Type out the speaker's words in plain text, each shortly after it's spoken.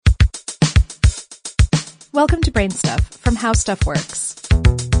Welcome to Brain Stuff from How Stuff Works.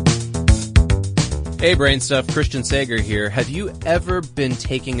 Hey, Brain Stuff, Christian Sager here. Have you ever been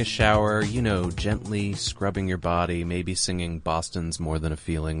taking a shower, gently scrubbing your body, maybe singing Boston's More Than a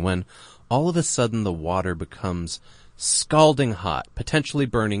Feeling, when all of a sudden the water becomes scalding hot, potentially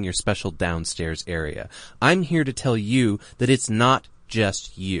burning your special downstairs area? I'm here to tell you that it's not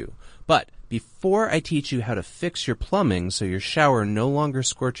just you. But before I teach you how to fix your plumbing so your shower no longer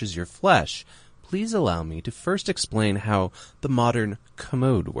scorches your flesh, please allow me to first explain how the modern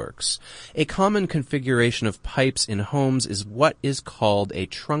commode works. A common configuration of pipes in homes is what is called a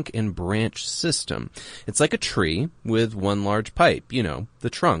trunk and branch system. It's like a tree with one large pipe, the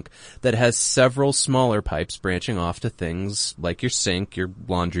trunk, that has several smaller pipes branching off to things like your sink, your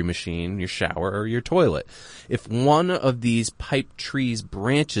laundry machine, your shower, or your toilet. If one of these pipe trees'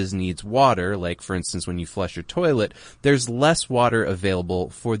 branches needs water, like for instance when you flush your toilet, there's less water available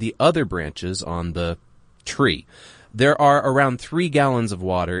for the other branches on the tree. There are around 3 gallons of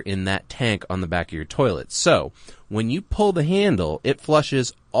water in that tank on the back of your toilet. So, when you pull the handle, it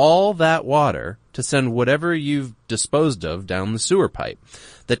flushes all that water to send whatever you've disposed of down the sewer pipe.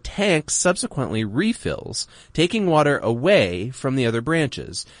 The tank subsequently refills, taking water away from the other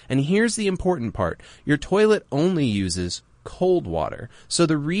branches. And here's the important part. Your toilet only uses cold water. So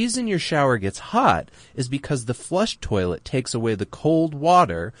the reason your shower gets hot is because the flush toilet takes away the cold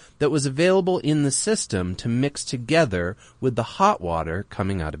water that was available in the system to mix together with the hot water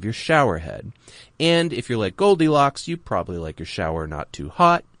coming out of your shower head. And if you're like Goldilocks, you probably like your shower not too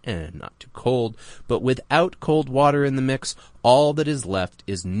hot and not too cold, but without cold water in the mix, all that is left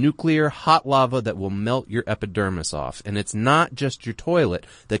is nuclear hot lava that will melt your epidermis off. And it's not just your toilet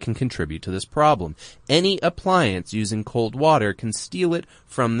that can contribute to this problem. Any appliance using cold water can steal it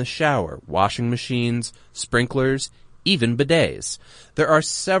from the shower. Washing machines, sprinklers, even bidets. There are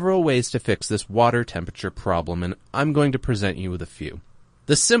several ways to fix this water temperature problem, and I'm going to present you with a few.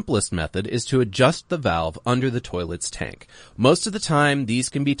 The simplest method is to adjust the valve under the toilet's tank. Most of the time, these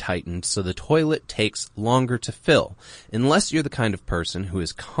can be tightened so the toilet takes longer to fill. Unless you're the kind of person who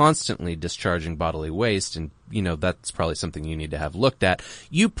is constantly discharging bodily waste, and that's probably something you need to have looked at,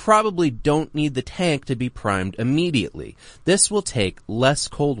 you probably don't need the tank to be primed immediately. This will take less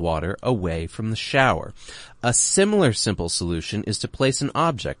cold water away from the shower. A similar simple solution is to place an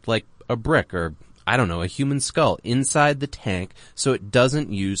object like a brick or a human skull inside the tank so it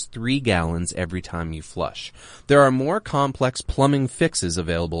doesn't use 3 gallons every time you flush. There are more complex plumbing fixes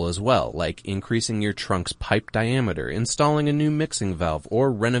available as well, like increasing your trunk's pipe diameter, installing a new mixing valve,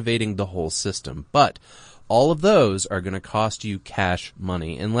 or renovating the whole system. But all of those are going to cost you cash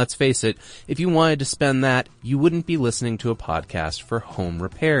money. And let's face it, if you wanted to spend that, you wouldn't be listening to a podcast for home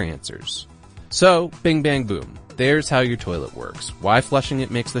repair answers. So, bing bang boom. There's how your toilet works, why flushing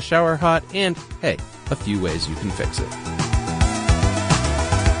it makes the shower hot, and, hey, a few ways you can fix it.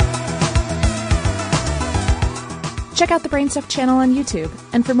 Check out the Brain Stuff channel on YouTube.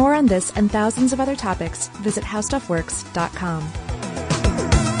 And for more on this and thousands of other topics, visit howstuffworks.com.